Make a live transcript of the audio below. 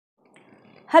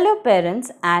Hello parents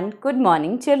and good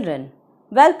morning children.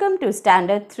 Welcome to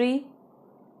Standard 3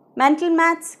 Mental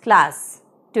Maths class.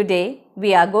 Today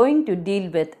we are going to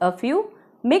deal with a few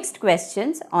mixed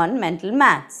questions on mental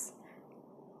maths.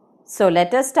 So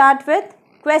let us start with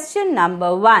question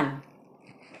number 1.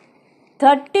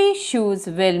 30 shoes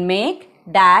will make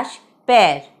dash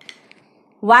pair.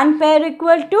 1 pair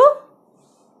equal to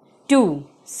 2.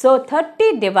 So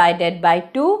 30 divided by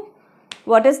 2.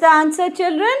 What is the answer,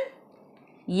 children?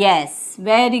 Yes,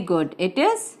 very good. It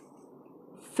is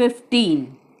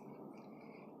 15.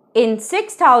 In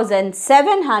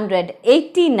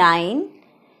 6789,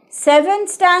 7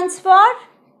 stands for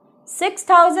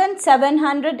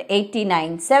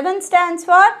 6789. 7 stands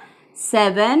for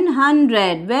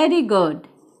 700. Very good.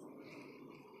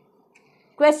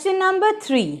 Question number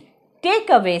 3. Take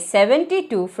away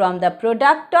 72 from the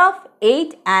product of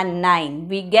 8 and 9.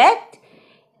 We get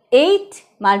 8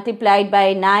 multiplied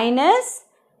by 9 is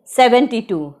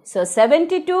 72. So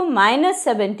 72 minus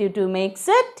 72 makes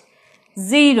it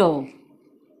 0.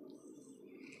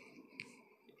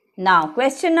 Now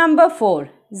question number 4.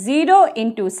 0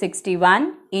 into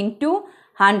 61 into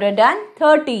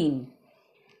 113.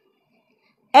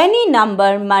 Any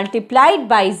number multiplied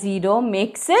by 0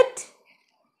 makes it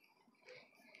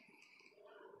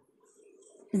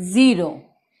 0.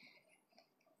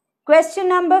 Question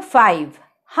number 5.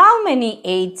 How many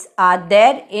 8s are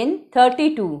there in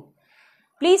 32?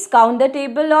 Please count the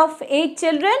table of 8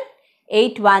 children.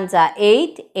 8 ones are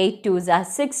 8, 8 twos are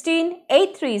 16,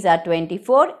 8 threes are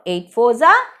 24, 8 fours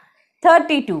are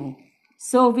 32.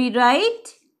 So we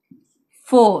write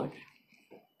 4.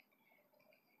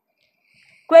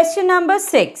 Question number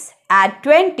 6. Add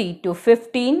 20 to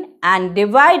 15 and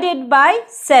divide it by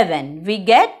 7. We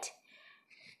get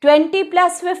 20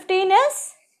 plus 15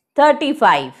 is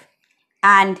 35.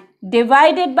 And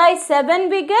divided by 7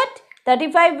 we get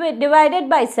 35 divided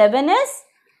by 7 is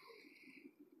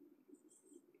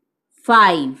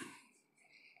 5.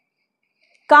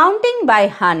 Counting by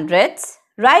hundreds,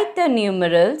 write the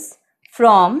numerals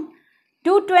from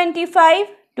 225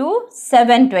 to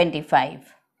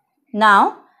 725.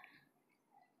 Now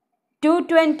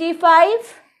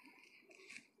 225,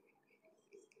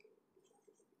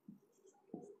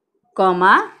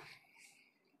 comma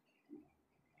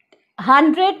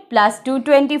 100 plus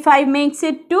 225 makes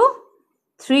it to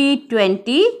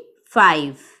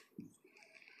 325.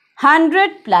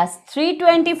 100 plus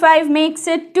 325 makes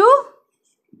it to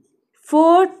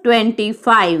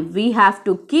 425. We have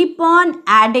to keep on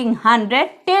adding 100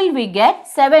 till we get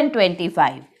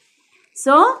 725.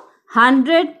 So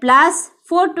 100 plus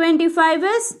 425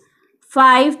 is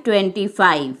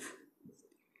 525.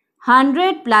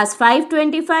 100 plus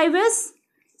 525 is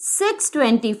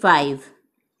 625.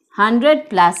 100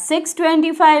 plus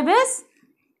 625 is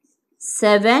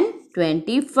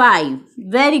 725.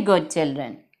 Very good,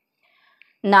 children.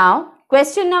 Now,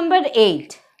 question number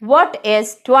 8. What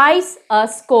is twice a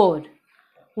score?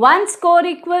 1 score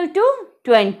equal to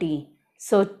 20.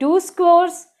 So, 2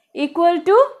 scores equal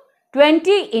to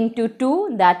 20 into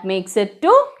 2. That makes it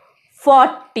to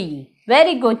 40.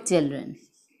 Very good, children.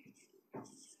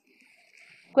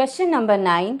 Question number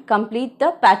 9. Complete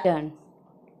the pattern.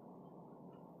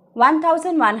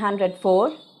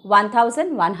 1104,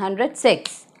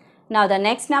 1106. Now the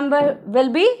next number will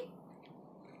be,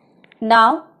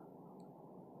 now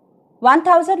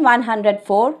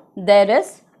 1104, there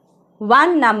is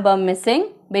one number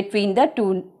missing between the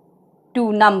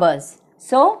two numbers.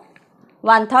 So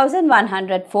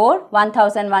 1104,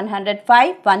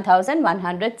 1105,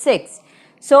 1106.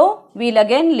 So we'll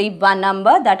again leave one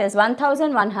number, that is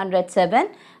 1107,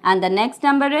 and the next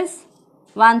number is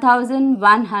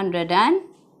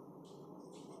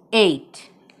 1108.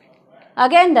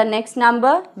 Again the next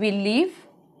number we leave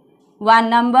one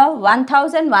number,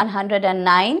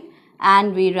 1109,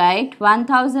 and we write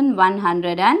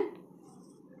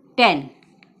 1110.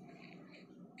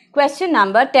 Question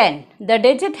number 10. The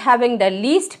digit having the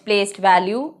least placed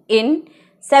value in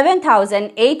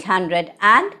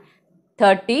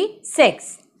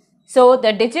 7836. So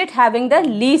the digit having the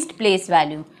least placed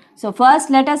value. So first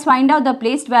let us find out the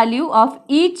placed value of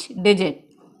each digit.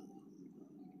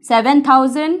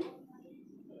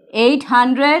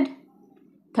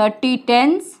 7,830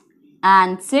 tens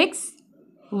and 6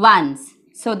 ones.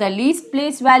 So the least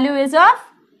placed value is of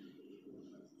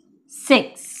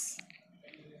 6.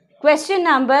 Question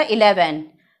number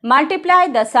 11. Multiply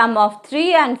the sum of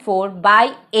 3 and 4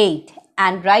 by 8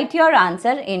 and write your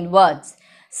answer in words.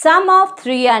 Sum of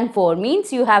 3 and 4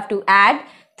 means you have to add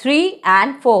 3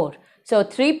 and 4. So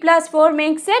 3 plus 4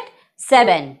 makes it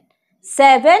 7.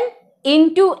 7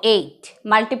 into 8.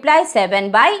 Multiply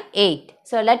 7 by 8.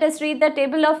 So let us read the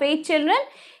table of 8 children.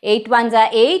 8 ones are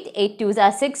 8, 8 twos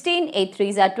are 16, 8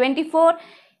 threes are 24,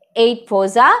 8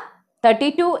 fours are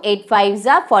 32, 8 fives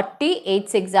are 40, 8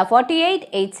 sixes are 48,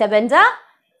 8 sevens are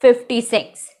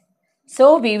 56.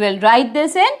 So we will write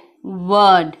this in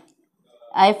word.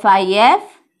 FIFTY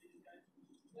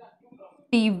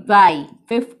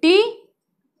 50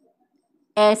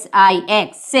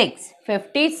 SIX 6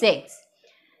 56.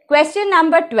 Question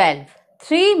number 12.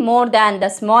 3 more than the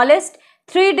smallest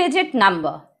 3-digit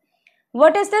number.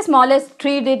 What is the smallest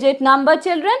 3-digit number,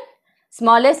 children?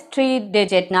 Smallest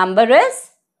 3-digit number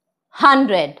is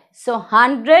 100. So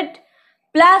 100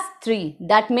 plus 3,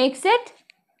 that makes it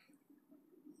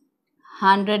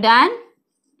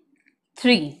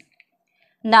 103.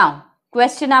 Now,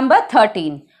 question number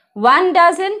 13. 1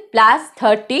 dozen plus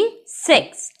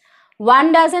 36.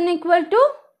 1 dozen equal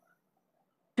to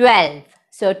 12.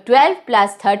 So 12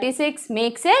 plus 36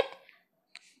 makes it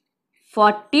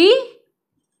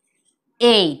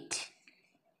 48.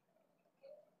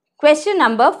 Question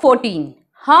number 14.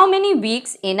 How many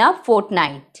weeks in a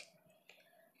fortnight?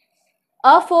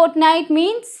 A fortnight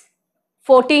means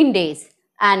 14 days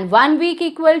and 1 week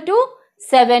equal to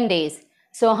 7 days.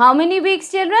 So how many weeks,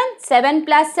 children? 7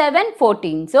 plus 7,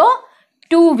 14. So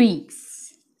 2 weeks.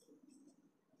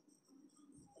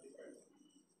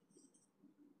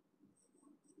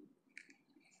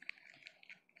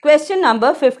 Question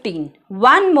number 15.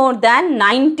 1 more than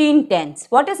 19 tenths.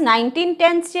 What is 19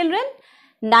 tenths, children?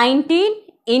 19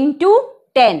 into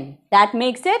 10. That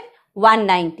makes it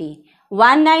 190.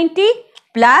 190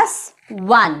 plus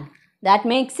 1. That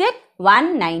makes it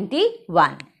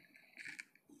 191.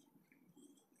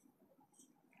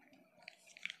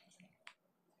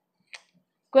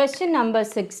 Question number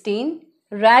 16.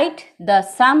 Write the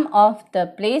sum of the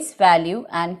place value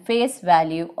and face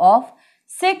value of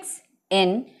 6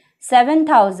 in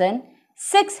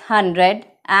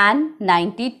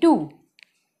 7692.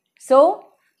 So,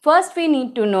 first we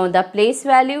need to know the place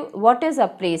value. What is a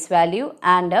place value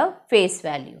and a face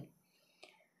value?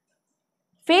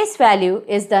 Face value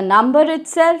is the number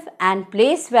itself and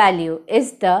place value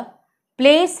is the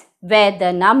place where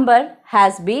the number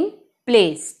has been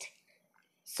placed.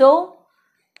 So,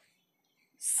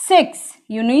 6,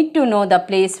 you need to know the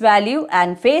place value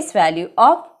and face value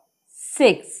of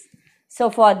 6. So,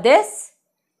 for this,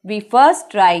 we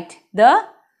first write the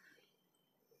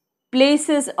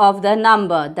places of the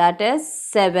number, that is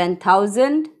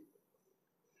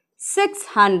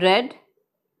 7600,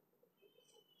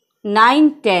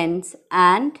 9 tenths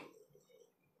and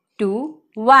 2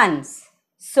 ones.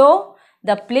 So,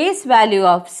 the place value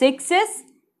of 6 is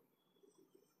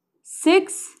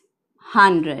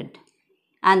 600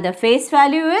 and the face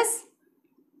value is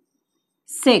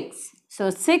 6. So,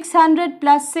 600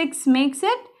 plus 6 makes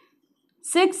it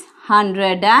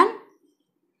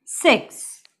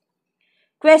 606.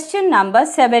 Question number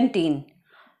 17.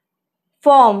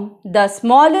 Form the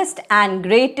smallest and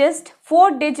greatest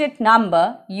 4-digit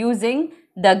number using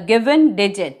the given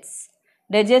digits.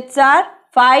 Digits are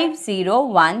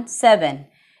 5017.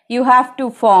 You have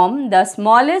to form the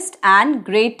smallest and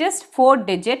greatest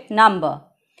 4-digit number.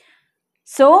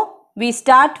 So, we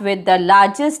start with the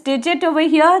largest digit over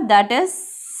here, that is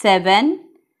 7,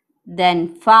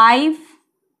 then 5,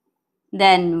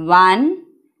 then 1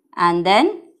 and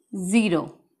then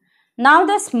 0. Now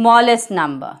the smallest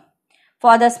number.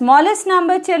 For the smallest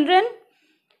number, children,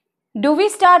 do we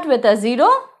start with a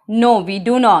 0? No, we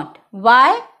do not.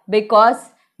 Why?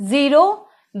 Because 0,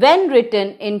 when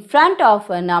written in front of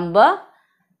a number,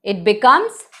 it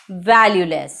becomes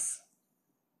valueless.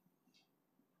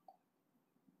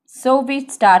 So, we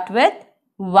start with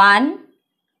 1,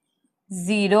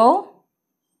 0,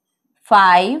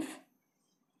 5,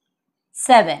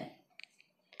 7.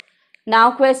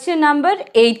 Now, question number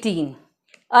 18.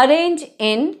 Arrange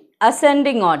in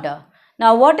ascending order.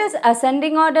 Now, what is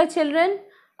ascending order, children?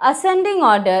 Ascending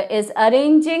order is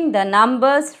arranging the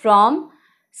numbers from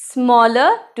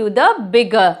smaller to the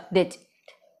bigger digit.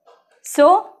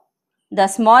 So, the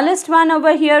smallest one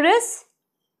over here is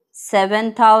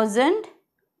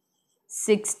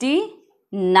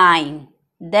 7069.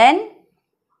 Then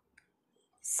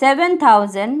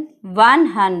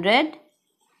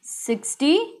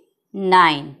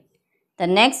 7169. The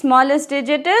next smallest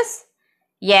digit is,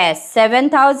 yes,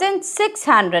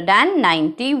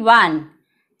 7691.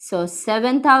 So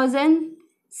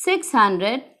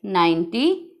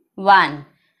 7691.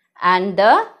 And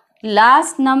the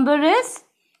last number is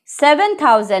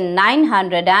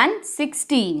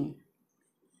 7916.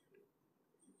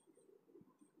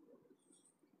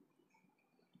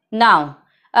 Now,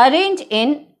 Arrange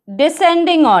in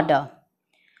descending order.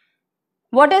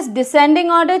 What is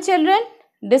descending order, children?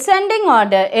 Descending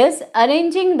order is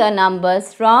arranging the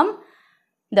numbers from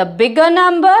the bigger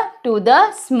number to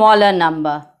the smaller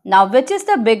number. Now, which is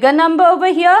the bigger number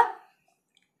over here?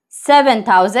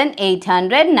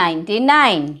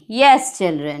 7,899. Yes,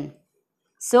 children.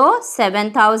 So,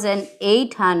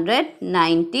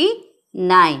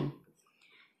 7,899.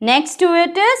 Next to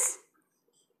it is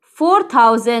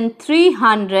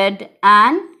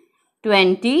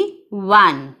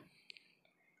 4,321.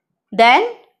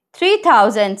 Then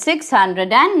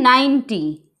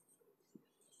 3,690.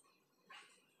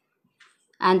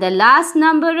 And the last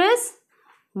number is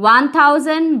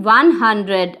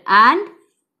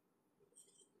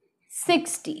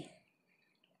 1,160.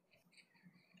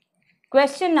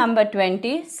 Question number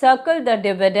 20. Circle the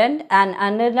dividend and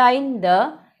underline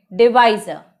the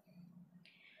divisor.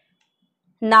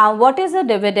 Now, what is a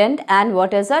dividend and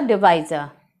what is a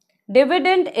divisor?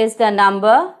 Dividend is the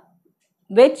number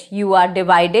which you are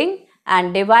dividing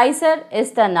and divisor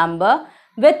is the number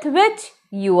with which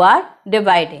you are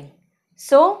dividing.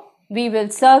 So, we will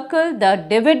circle the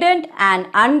dividend and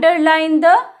underline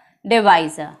the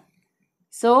divisor.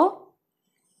 So,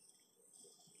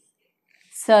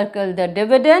 circle the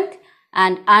dividend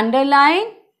and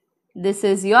underline, this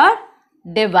is your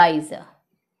divisor.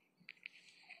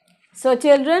 So,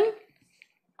 children,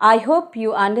 I hope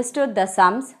you understood the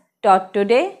sums taught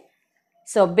today.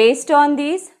 So, based on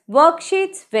these,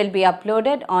 worksheets will be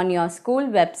uploaded on your school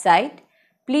website.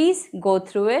 Please go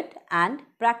through it and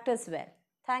practice well.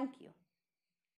 Thank you.